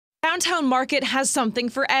Downtown Market has something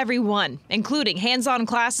for everyone, including hands-on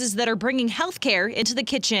classes that are bringing healthcare into the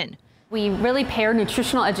kitchen. We really pair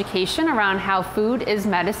nutritional education around how food is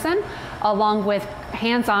medicine, along with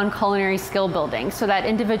hands-on culinary skill building, so that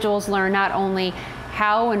individuals learn not only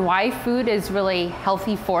how and why food is really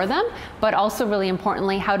healthy for them, but also really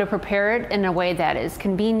importantly, how to prepare it in a way that is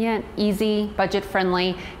convenient, easy,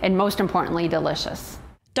 budget-friendly, and most importantly, delicious.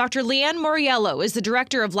 Dr. Leanne Moriello is the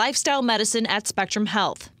Director of Lifestyle Medicine at Spectrum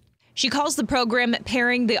Health. She calls the program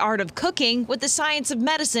Pairing the Art of Cooking with the Science of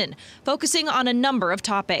Medicine, focusing on a number of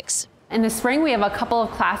topics. In the spring, we have a couple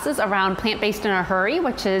of classes around plant-based in a hurry,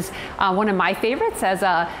 which is one of my favorites as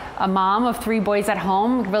a mom of 3 boys at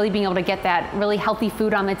home. Really being able to get that really healthy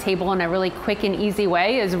food on the table in a really quick and easy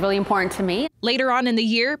way is really important to me. Later on in the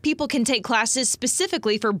year, people can take classes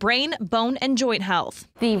specifically for brain, bone, and joint health.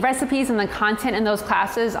 The recipes and the content in those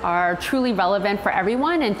classes are truly relevant for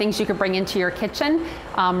everyone and things you could bring into your kitchen,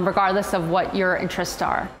 regardless of what your interests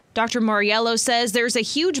are. Dr. Moriello says there's a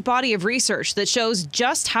huge body of research that shows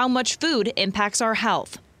just how much food impacts our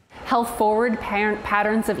health. Health-forward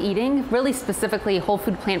patterns of eating, really specifically whole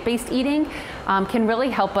food plant-based eating, can really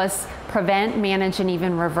help us prevent, manage, and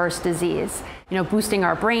even reverse disease. Boosting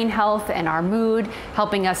our brain health and our mood,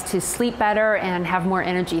 helping us to sleep better and have more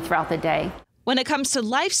energy throughout the day. When it comes to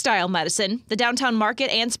lifestyle medicine, the Downtown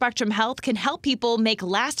Market and Spectrum Health can help people make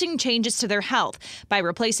lasting changes to their health by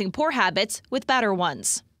replacing poor habits with better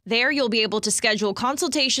ones. There, you'll be able to schedule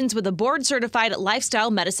consultations with a board-certified lifestyle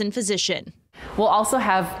medicine physician. We'll also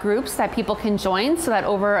have groups that people can join so that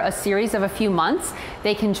over a series of a few months,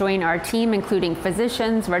 they can join our team, including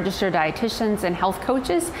physicians, registered dietitians, and health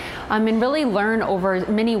coaches, and really learn over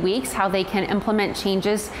many weeks how they can implement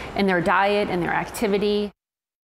changes in their diet and their activity.